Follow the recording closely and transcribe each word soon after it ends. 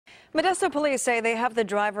Modesto Police say they have the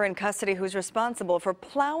driver in custody who's responsible for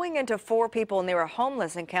plowing into 4 people near a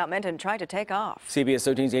homeless encampment and tried to take off. CBS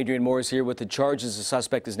 13's Adrian Morris here with the charges the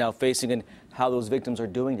suspect is now facing and how those victims are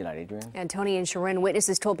doing tonight. Adrian. And Tony and Sharon,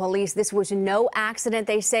 witnesses told police this was no accident.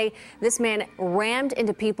 They say this man rammed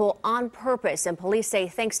into people on purpose, and police say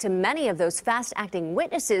thanks to many of those fast-acting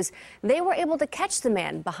witnesses, they were able to catch the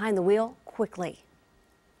man behind the wheel quickly.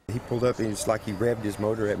 He pulled up and it's like he revved his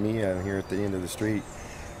motor at me here at the end of the street.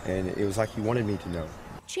 And it was like he wanted me to know.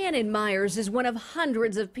 Shannon Myers is one of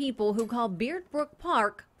hundreds of people who call Beard Brook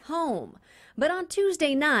Park home. But on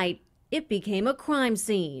Tuesday night, it became a crime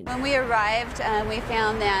scene. When we arrived, we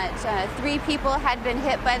found that 3 people had been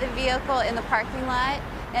hit by the vehicle in the parking lot,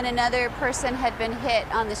 and another person had been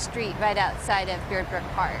hit on the street right outside of Beard Brook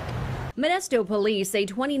Park. Modesto Police say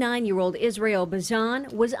 29-year-old Israel Bazan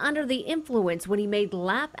was under the influence when he made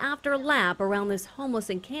lap after lap around this homeless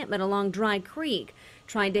encampment along Dry Creek,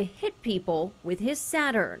 trying to hit people with his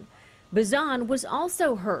Saturn. Bazan was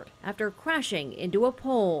also hurt after crashing into a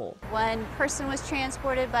pole. One person was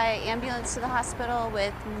transported by ambulance to the hospital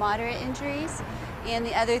with moderate injuries, and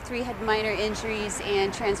the other 3 had minor injuries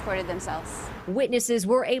and transported themselves. Witnesses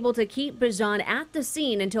were able to keep Bazan at the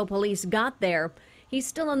scene until police got there. He's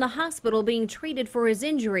still in the hospital being treated for his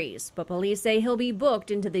injuries, but police say he'll be booked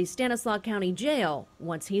into the Stanislaus County Jail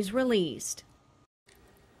once he's released.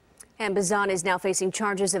 And Bazan is now facing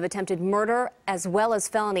charges of attempted murder as well as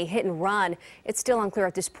felony hit and run. It's still unclear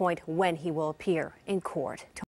at this point when he will appear in court.